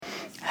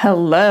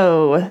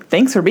Hello.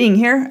 Thanks for being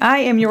here.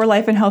 I am your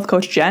life and health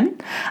coach, Jen.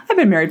 I've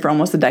been married for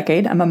almost a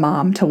decade. I'm a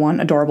mom to one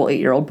adorable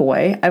 8-year-old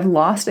boy. I've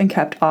lost and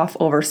kept off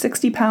over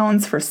 60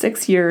 pounds for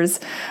 6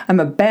 years. I'm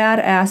a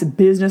badass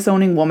business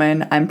owning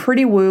woman. I'm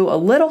pretty woo, a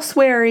little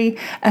sweary,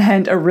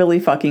 and a really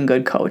fucking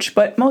good coach.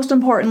 But most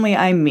importantly,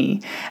 I'm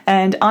me.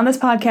 And on this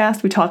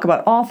podcast, we talk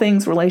about all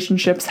things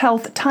relationships,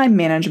 health, time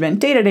management,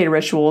 day-to-day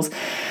rituals,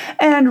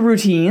 and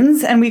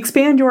routines. And we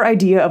expand your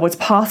idea of what's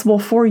possible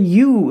for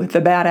you,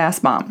 the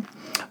badass mom.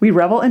 We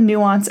revel in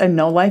nuance and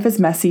know life is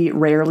messy,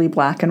 rarely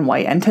black and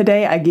white. And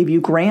today I give you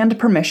grand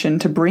permission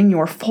to bring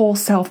your full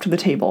self to the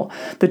table.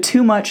 The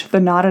too much, the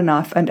not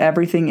enough, and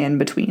everything in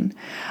between.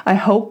 I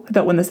hope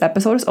that when this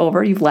episode is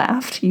over, you've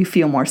laughed, you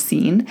feel more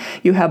seen,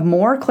 you have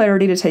more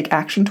clarity to take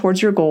action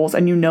towards your goals,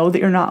 and you know that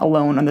you're not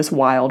alone on this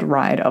wild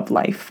ride of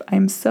life.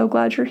 I'm so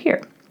glad you're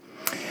here.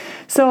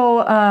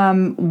 So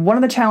one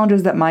of the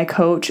challenges that my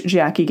coach,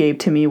 Jackie, gave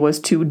to me was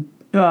to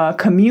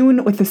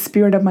commune with the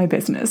spirit of my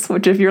business,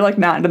 which if you're like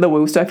not into the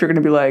woo stuff, you're going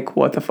to be like,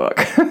 what the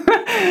fuck?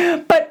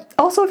 But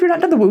also if you're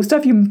not into the woo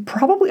stuff, you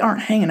probably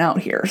aren't hanging out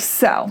here.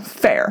 So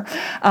fair.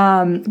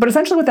 But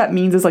essentially what that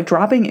means is like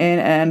dropping in,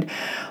 and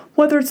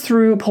whether it's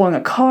through pulling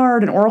a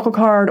card, an oracle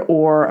card,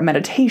 or a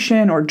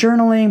meditation or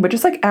journaling, but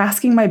just like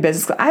asking my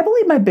business. I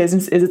believe my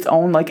business is its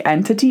own like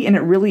entity, and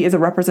it really is a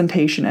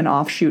representation and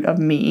offshoot of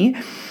me.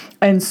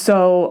 And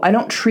so I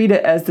don't treat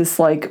it as this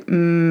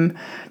non-alive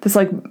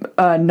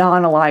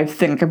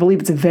thing. Like I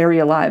believe it's very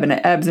alive, and it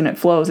ebbs and it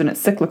flows and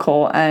it's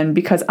cyclical. And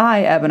because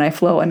I ebb and I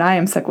flow and I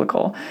am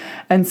cyclical.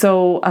 And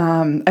so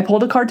I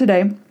pulled a card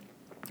today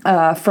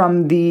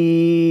from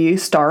the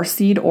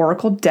Starseed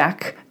Oracle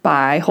deck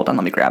by, hold on,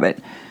 let me grab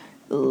it.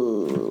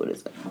 Ooh, what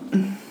is it?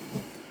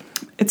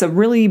 It's a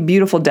really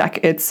beautiful deck.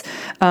 It's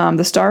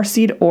the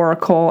Starseed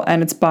Oracle,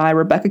 and it's by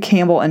Rebecca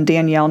Campbell and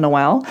Danielle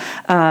Noel.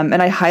 And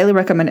I highly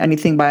recommend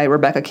anything by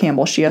Rebecca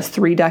Campbell. She has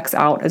 3 decks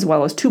out, as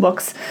well as 2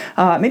 books,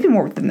 maybe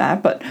more than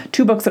that, but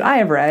 2 books that I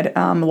have read.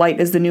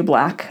 Light is the New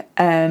Black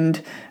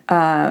and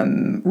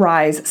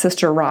Rise,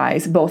 Sister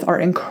Rise. Both are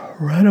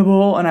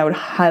incredible, and I would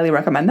highly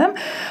recommend them.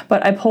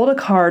 But I pulled a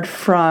card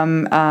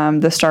from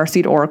the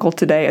Starseed Oracle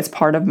today as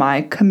part of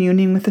my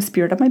communing with the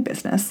spirit of my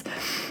business.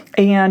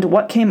 And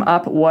what came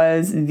up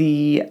was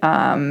the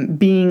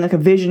being like a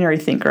visionary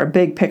thinker, a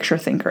big picture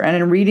thinker. And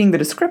in reading the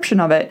description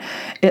of it,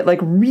 it like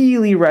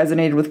really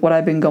resonated with what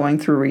I've been going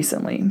through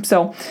recently.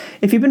 So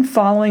if you've been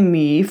following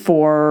me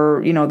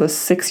for, the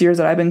 6 years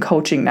that I've been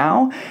coaching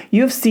now,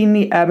 you have seen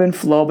me ebb and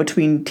flow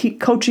between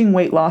coaching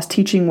weight loss,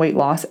 teaching weight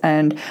loss,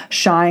 and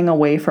shying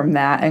away from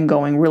that and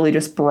going really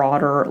just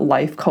broader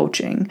life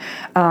coaching.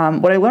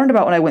 What I learned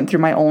about when I went through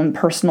my own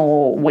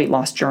personal weight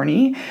loss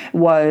journey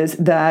was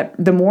that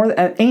the more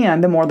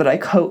that I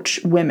coach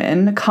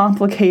women,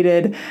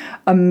 complicated,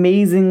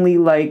 amazingly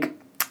like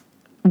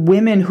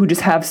women who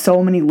just have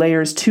so many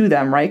layers to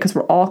them, right? Because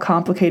we're all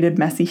complicated,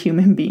 messy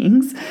human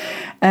beings.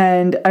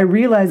 And I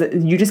realized that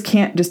you just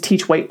can't just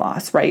teach weight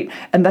loss, right?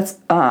 And that's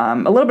a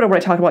little bit of what I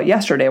talked about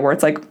yesterday, where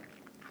it's like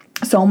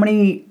so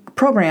many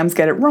programs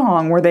get it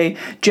wrong, where they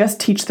just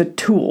teach the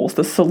tools,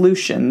 the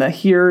solution, the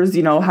here's,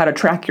 how to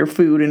track your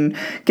food and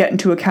get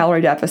into a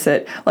calorie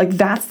deficit. Like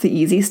that's the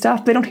easy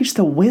stuff. They don't teach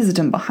the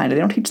wisdom behind it.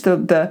 They don't teach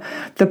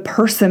the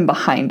person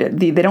behind it.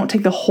 They don't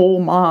take the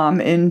whole mom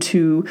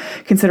into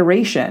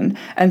consideration.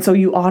 And so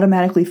you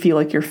automatically feel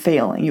like you're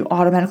failing. You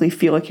automatically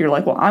feel like you're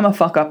like, well, I'm a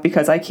fuck up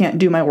because I can't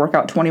do my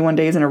workout 21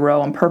 days in a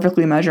row and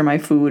perfectly measure my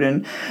food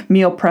and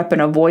meal prep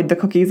and avoid the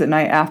cookies at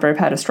night after I've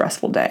had a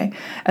stressful day.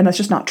 And that's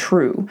just not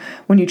true.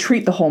 When you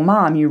treat the whole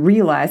mom, you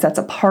realize that's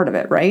a part of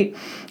it, right?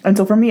 And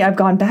so for me, I've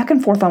gone back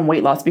and forth on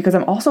weight loss because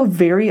I'm also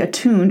very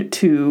attuned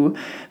to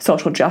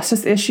social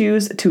justice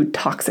issues, to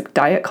toxic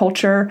diet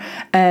culture.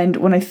 And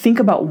when I think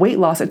about weight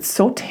loss, it's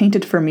so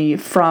tainted for me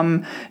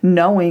from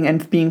knowing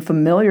and being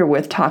familiar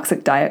with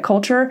toxic diet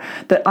culture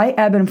that I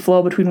ebb and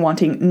flow between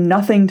wanting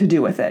nothing to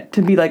do with it,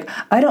 to be like,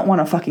 I don't want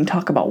to fucking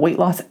talk about weight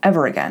loss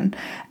ever again.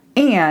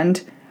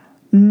 And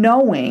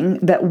knowing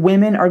that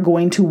women are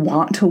going to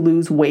want to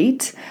lose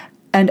weight,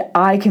 and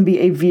I can be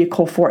a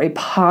vehicle for a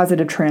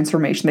positive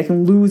transformation. They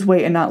can lose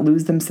weight and not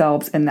lose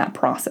themselves in that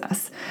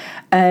process.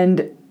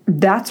 And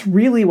that's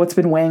really what's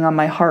been weighing on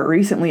my heart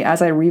recently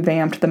as I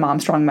revamped the Mom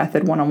Strong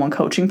Method one-on-one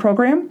coaching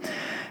program,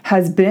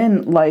 has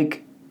been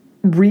like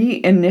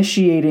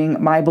reinitiating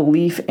my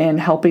belief in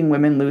helping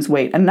women lose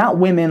weight. And not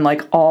women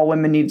like all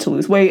women need to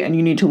lose weight and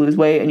you need to lose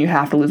weight and you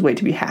have to lose weight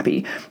to be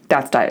happy.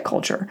 That's diet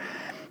culture.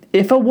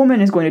 If a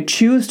woman is going to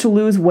choose to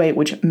lose weight,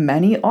 which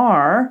many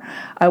are,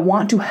 I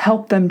want to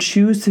help them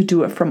choose to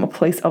do it from a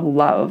place of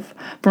love,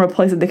 from a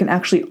place that they can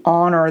actually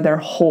honor their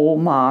whole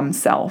mom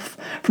self,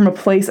 from a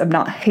place of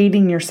not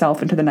hating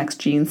yourself into the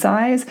next gene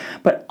size,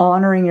 but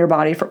honoring your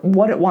body for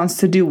what it wants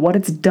to do, what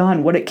it's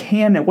done, what it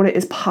can, and what it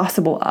is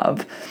possible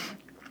of.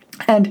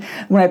 And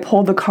when I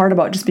pulled the card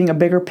about just being a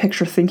bigger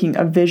picture thinking,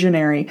 a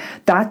visionary,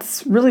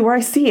 that's really where I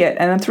see it.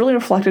 And that's really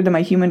reflected in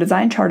my human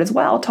design chart as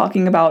well,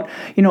 talking about,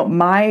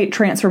 my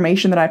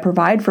transformation that I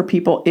provide for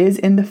people is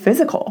in the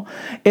physical.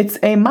 It's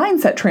a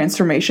mindset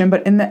transformation,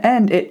 but in the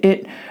end,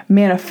 it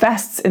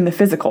manifests in the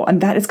physical.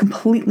 And that is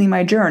completely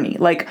my journey.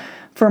 Like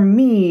for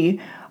me,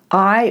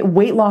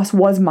 weight loss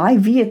was my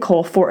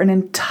vehicle for an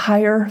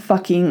entire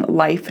fucking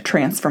life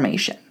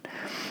transformation.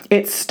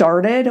 It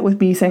started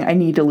with me saying, I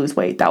need to lose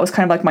weight. That was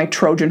kind of like my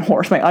Trojan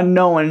horse, my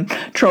unknown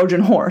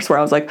Trojan horse, where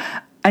I was like,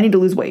 I need to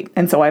lose weight.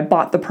 And so I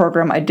bought the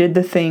program. I did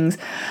the things.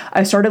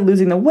 I started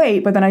losing the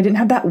weight, but then I didn't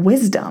have that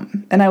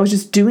wisdom. And I was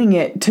just doing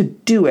it to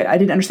do it. I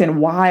didn't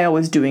understand why I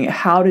was doing it,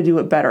 how to do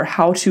it better,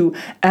 how to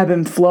ebb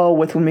and flow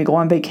with when we go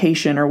on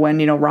vacation, or when,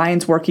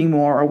 Ryan's working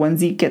more, or when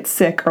Zeke gets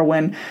sick, or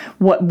when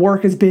what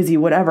work is busy,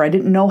 whatever. I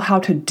didn't know how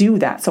to do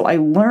that. So I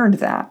learned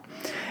that.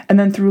 And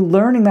then through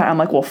learning that, I'm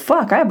like, well,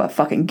 fuck, I have a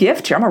fucking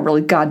gift here. I'm a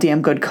really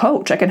goddamn good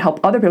coach. I can help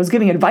other people. I was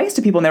giving advice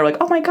to people and they were like,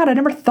 oh my God, I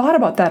never thought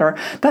about that. Or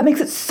that makes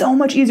it so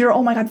much easier.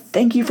 Oh my God,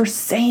 thank you for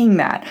saying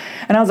that.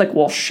 And I was like,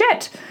 well,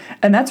 shit.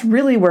 And that's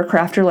really where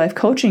Craft Your Life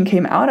coaching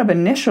came out of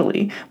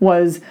initially,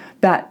 was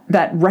that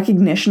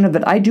recognition of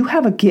that I do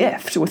have a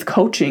gift with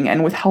coaching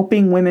and with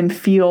helping women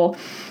feel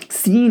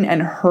seen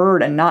and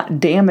heard and not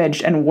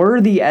damaged and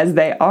worthy as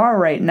they are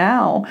right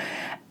now.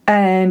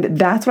 And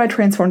that's what I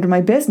transformed in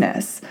my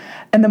business.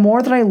 And the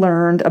more that I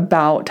learned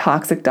about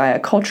toxic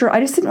diet culture, I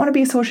just didn't want to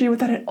be associated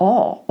with that at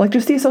all. Like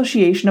just the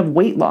association of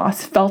weight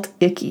loss felt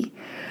icky.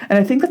 And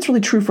I think that's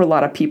really true for a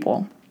lot of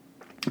people.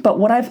 But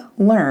what I've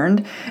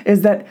learned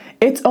is that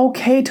it's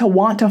okay to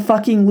want to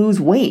fucking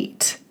lose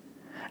weight.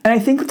 And I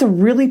think that's a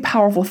really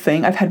powerful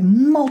thing. I've had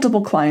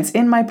multiple clients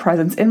in my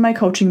presence, in my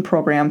coaching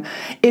program,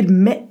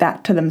 admit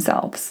that to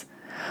themselves.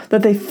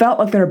 That they felt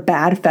like they're a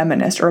bad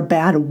feminist or a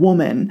bad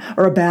woman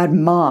or a bad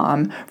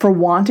mom for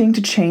wanting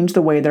to change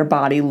the way their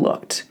body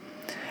looked.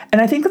 And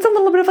I think that's a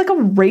little bit of like a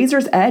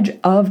razor's edge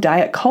of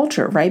diet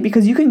culture, right?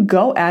 Because you can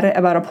go at it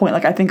about a point,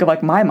 like I think of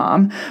like my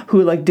mom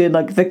who like did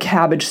like the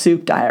cabbage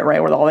soup diet, right?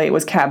 Where all they ate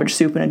was cabbage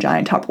soup in a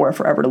giant Tupperware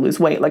forever to lose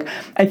weight. Like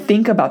I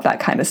think about that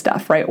kind of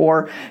stuff, right?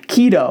 Or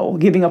keto,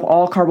 giving up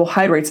all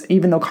carbohydrates,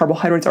 even though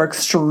carbohydrates are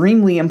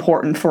extremely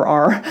important for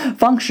our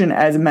function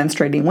as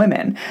menstruating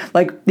women.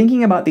 Like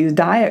thinking about these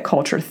diet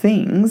culture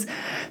things,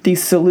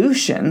 these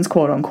solutions,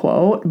 quote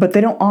unquote, but they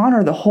don't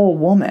honor the whole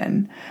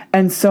woman.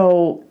 And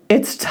so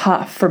it's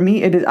tough. For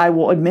me, it is, I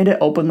will admit it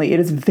openly, it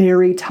is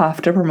very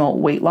tough to promote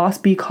weight loss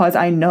because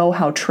I know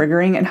how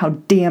triggering and how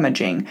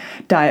damaging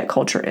diet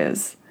culture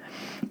is.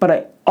 But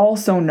I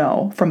also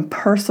know from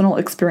personal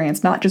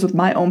experience, not just with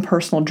my own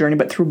personal journey,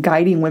 but through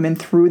guiding women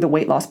through the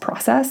weight loss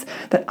process,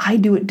 that I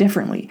do it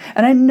differently.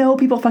 And I know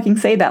people fucking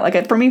say that.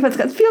 Like for me, it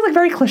feels like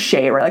very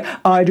cliche, right? Like,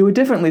 I do it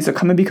differently, so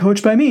come and be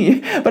coached by me.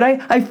 But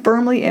I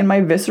firmly, in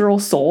my visceral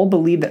soul,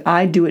 believe that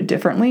I do it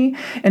differently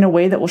in a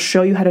way that will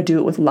show you how to do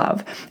it with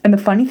love. And the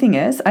funny thing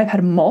is, I've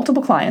had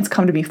multiple clients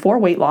come to me for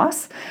weight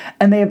loss,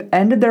 and they have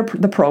ended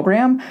the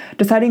program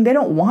deciding they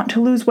don't want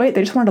to lose weight.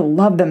 They just want to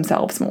love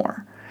themselves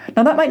more.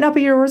 Now, that might not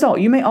be your result.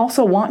 You may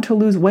also want to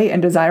lose weight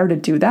and desire to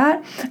do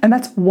that, and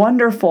that's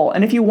wonderful.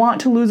 And if you want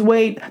to lose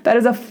weight, that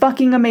is a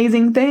fucking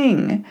amazing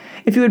thing.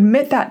 If you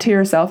admit that to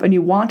yourself and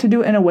you want to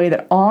do it in a way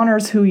that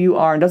honors who you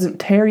are and doesn't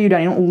tear you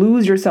down, you don't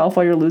lose yourself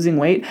while you're losing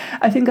weight,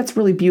 I think that's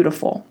really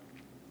beautiful.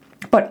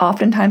 But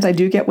oftentimes I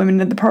do get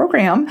women in the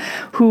program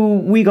who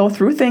we go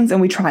through things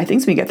and we try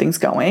things, we get things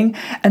going,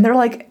 and they're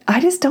like, I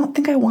just don't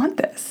think I want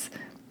this.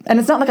 And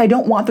it's not like I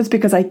don't want this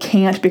because I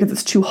can't, because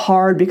it's too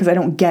hard, because I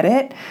don't get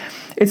it.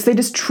 It's they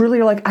just truly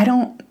are like,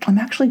 I'm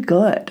actually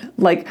good.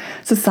 Like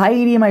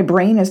society in my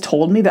brain has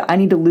told me that I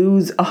need to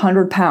lose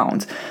 100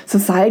 pounds.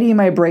 Society in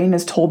my brain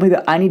has told me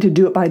that I need to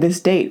do it by this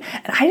date.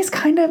 And I just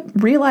kind of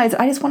realized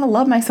I just want to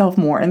love myself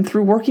more. And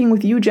through working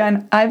with you,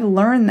 Jen, I've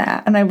learned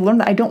that. And I've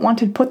learned that I don't want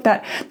to put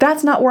that.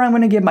 That's not where I'm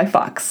going to give my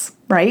fucks,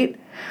 right?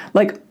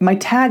 Like my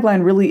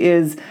tagline really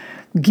is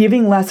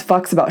giving less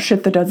fucks about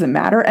shit that doesn't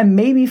matter. And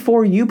maybe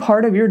for you,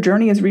 part of your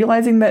journey is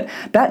realizing that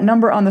that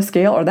number on the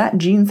scale or that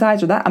jean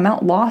size or that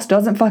amount lost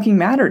doesn't fucking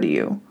matter to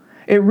you.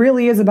 It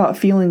really is about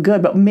feeling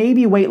good, but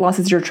maybe weight loss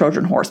is your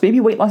Trojan horse. Maybe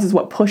weight loss is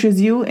what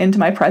pushes you into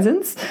my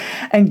presence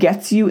and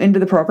gets you into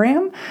the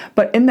program.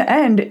 But in the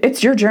end,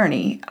 it's your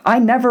journey. I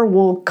never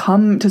will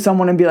come to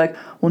someone and be like,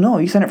 well, no,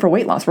 you signed up for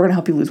weight loss. We're going to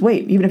help you lose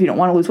weight. Even if you don't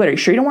want to lose weight. Are you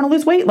sure you don't want to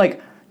lose weight? Like,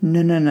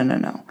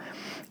 no.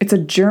 It's a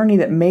journey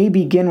that may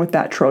begin with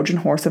that Trojan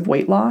horse of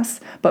weight loss,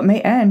 but may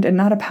end in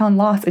not a pound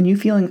loss and you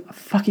feeling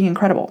fucking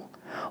incredible.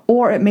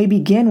 Or it may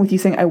begin with you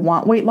saying, I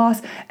want weight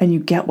loss, and you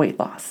get weight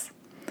loss.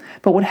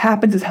 But what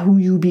happens is who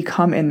you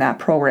become in that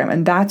program.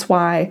 And that's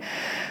why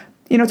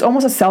it's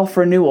almost a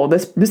self-renewal.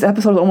 This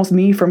episode is almost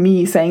for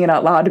me saying it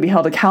out loud, to be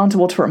held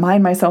accountable, to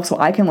remind myself so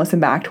I can listen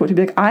back to it, to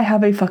be like, I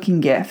have a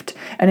fucking gift.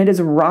 And it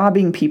is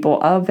robbing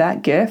people of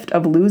that gift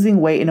of losing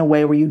weight in a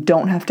way where you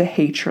don't have to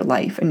hate your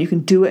life. And you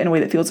can do it in a way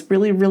that feels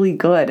really, really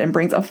good and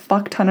brings a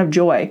fuck ton of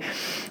joy.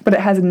 But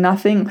it has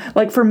nothing,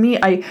 like for me,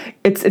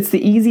 it's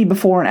the easy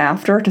before and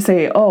after to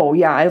say, oh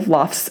yeah, I've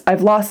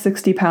lost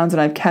 60 pounds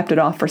and I've kept it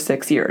off for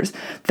 6 years.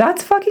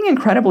 That's fucking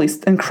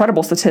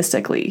incredible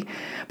statistically.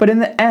 But in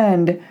the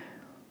end,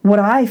 what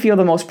I feel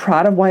the most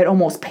proud of, why it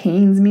almost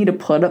pains me to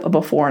put up a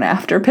before and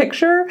after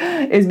picture,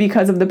 is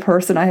because of the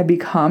person I have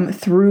become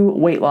through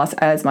weight loss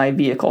as my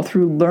vehicle,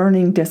 through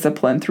learning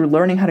discipline, through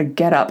learning how to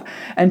get up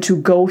and to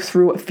go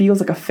through what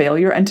feels like a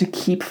failure and to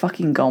keep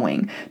fucking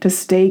going, to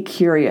stay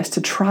curious, to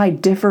try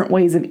different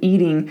ways of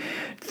eating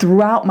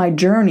throughout my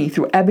journey,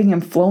 through ebbing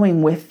and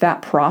flowing with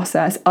that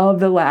process of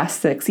the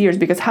last 6 years.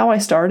 Because how I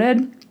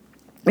started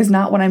is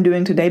not what I'm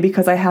doing today,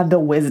 because I had the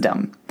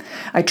wisdom.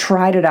 I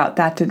tried it out,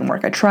 that didn't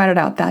work. I tried it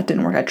out, that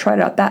didn't work. I tried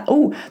it out,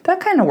 that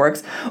kind of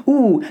works.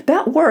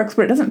 That works,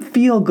 but it doesn't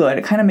feel good.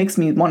 It kind of makes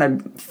me want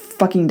to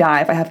fucking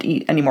die if I have to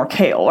eat any more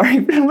kale or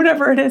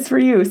whatever it is for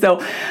you. So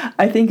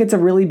I think it's a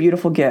really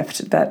beautiful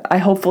gift that I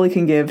hopefully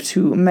can give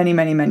to many,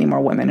 many, many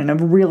more women in a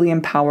really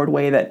empowered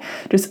way, that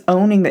just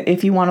owning that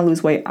if you want to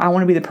lose weight, I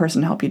want to be the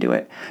person to help you do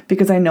it,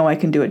 because I know I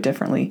can do it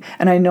differently.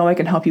 And I know I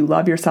can help you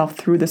love yourself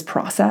through this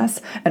process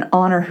and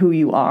honor who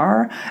you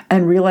are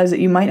and realize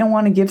that you might not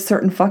want to give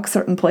certain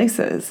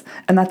places,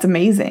 and that's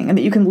amazing, and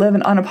that you can live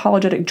an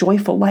unapologetic,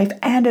 joyful life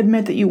and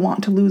admit that you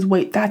want to lose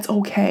weight. That's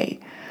okay.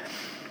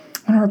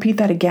 I'm going to repeat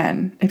that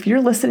again. If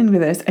you're listening to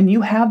this and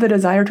you have the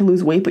desire to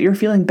lose weight, but you're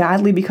feeling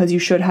badly because you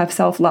should have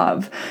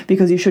self-love,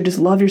 because you should just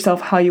love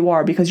yourself how you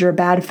are, because you're a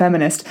bad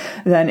feminist,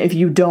 then if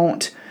you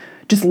don't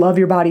just love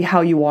your body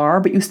how you are,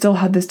 but you still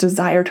have this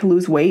desire to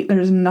lose weight,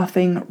 there's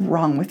nothing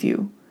wrong with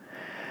you.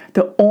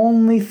 The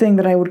only thing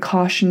that I would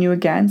caution you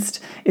against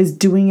is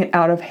doing it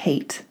out of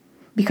hate,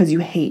 because you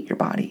hate your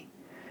body.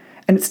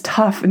 And it's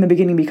tough in the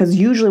beginning, because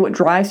usually what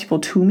drives people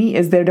to me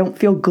is they don't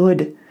feel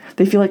good.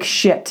 They feel like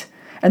shit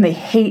and they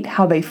hate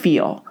how they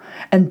feel.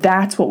 And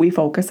that's what we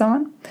focus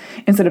on.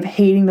 Instead of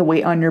hating the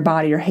weight on your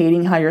body or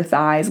hating how your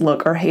thighs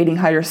look or hating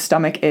how your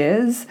stomach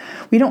is,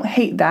 we don't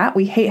hate that.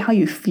 We hate how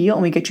you feel,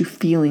 and we get you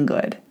feeling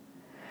good.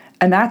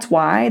 And that's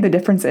why the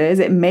difference is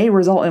it may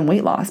result in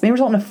weight loss. It may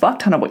result in a fuck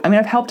ton of weight. I mean,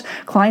 I've helped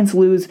clients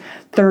lose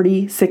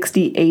 30,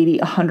 60, 80,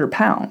 100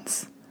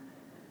 pounds.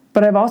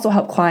 But I've also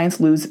helped clients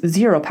lose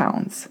 0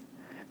 pounds,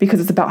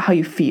 because it's about how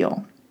you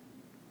feel.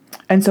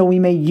 And so we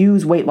may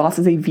use weight loss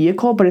as a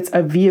vehicle, but it's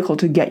a vehicle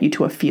to get you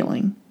to a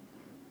feeling.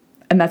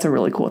 And that's a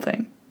really cool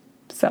thing.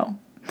 So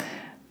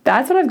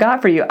that's what I've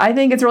got for you. I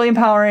think it's really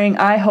empowering.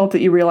 I hope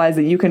that you realize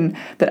that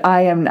that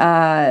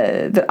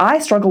I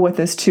struggle with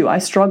this too. I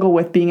struggle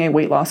with being a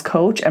weight loss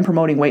coach and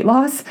promoting weight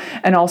loss,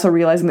 and also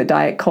realizing that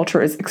diet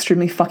culture is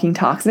extremely fucking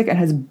toxic and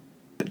has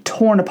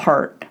torn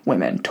apart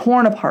women,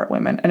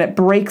 and it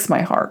breaks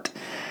my heart.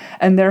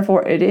 And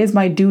therefore, it is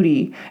my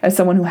duty as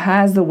someone who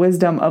has the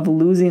wisdom of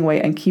losing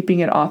weight and keeping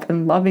it off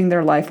and loving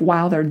their life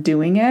while they're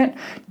doing it,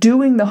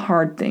 doing the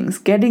hard things,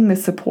 getting the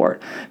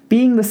support,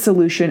 being the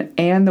solution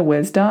and the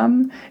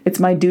wisdom. It's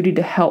my duty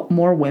to help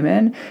more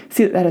women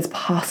see that is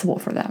possible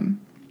for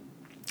them.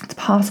 It's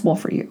possible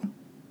for you.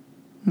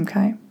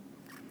 Okay?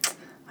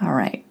 All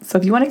right. So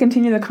if you want to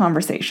continue the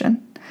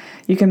conversation,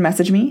 you can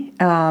message me,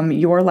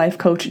 Your Life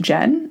Coach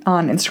Jen,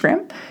 on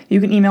Instagram.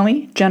 You can email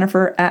me,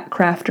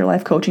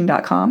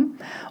 Jennifer@craftyourlifecoaching.com.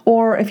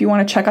 Or if you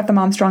want to check out the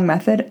Mom Strong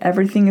Method,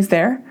 everything is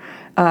there.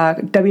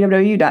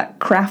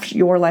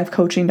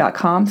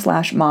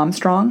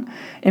 www.craftyourlifecoaching.com/momstrong.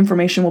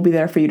 Information will be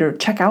there for you to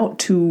check out,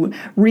 to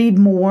read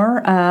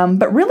more.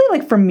 But really,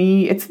 like for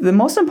me, it's the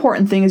most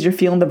important thing is you're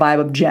feeling the vibe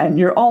of Jen.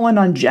 You're all in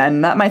on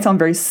Jen. That might sound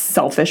very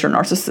selfish or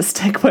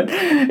narcissistic, but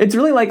it's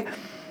really like,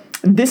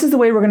 this is the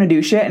way we're going to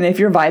do shit. And if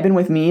you're vibing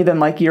with me, then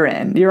like you're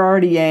in. You're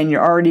already in.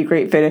 You're already a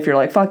great fit. If you're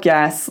like, fuck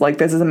yes, like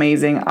this is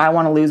amazing. I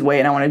want to lose weight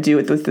and I want to do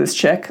it with this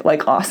chick.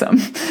 Like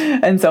awesome.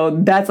 And so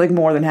that's like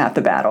more than half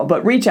the battle.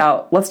 But reach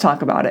out. Let's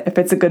talk about it. If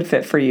it's a good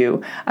fit for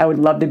you, I would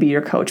love to be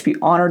your coach. Be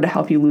honored to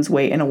help you lose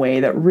weight in a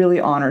way that really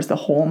honors the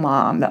whole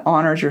mom, that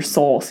honors your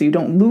soul, so you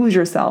don't lose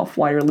yourself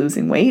while you're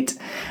losing weight.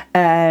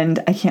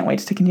 And I can't wait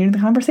to continue the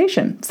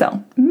conversation.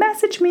 So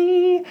message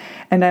me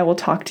and I will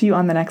talk to you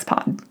on the next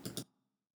pod.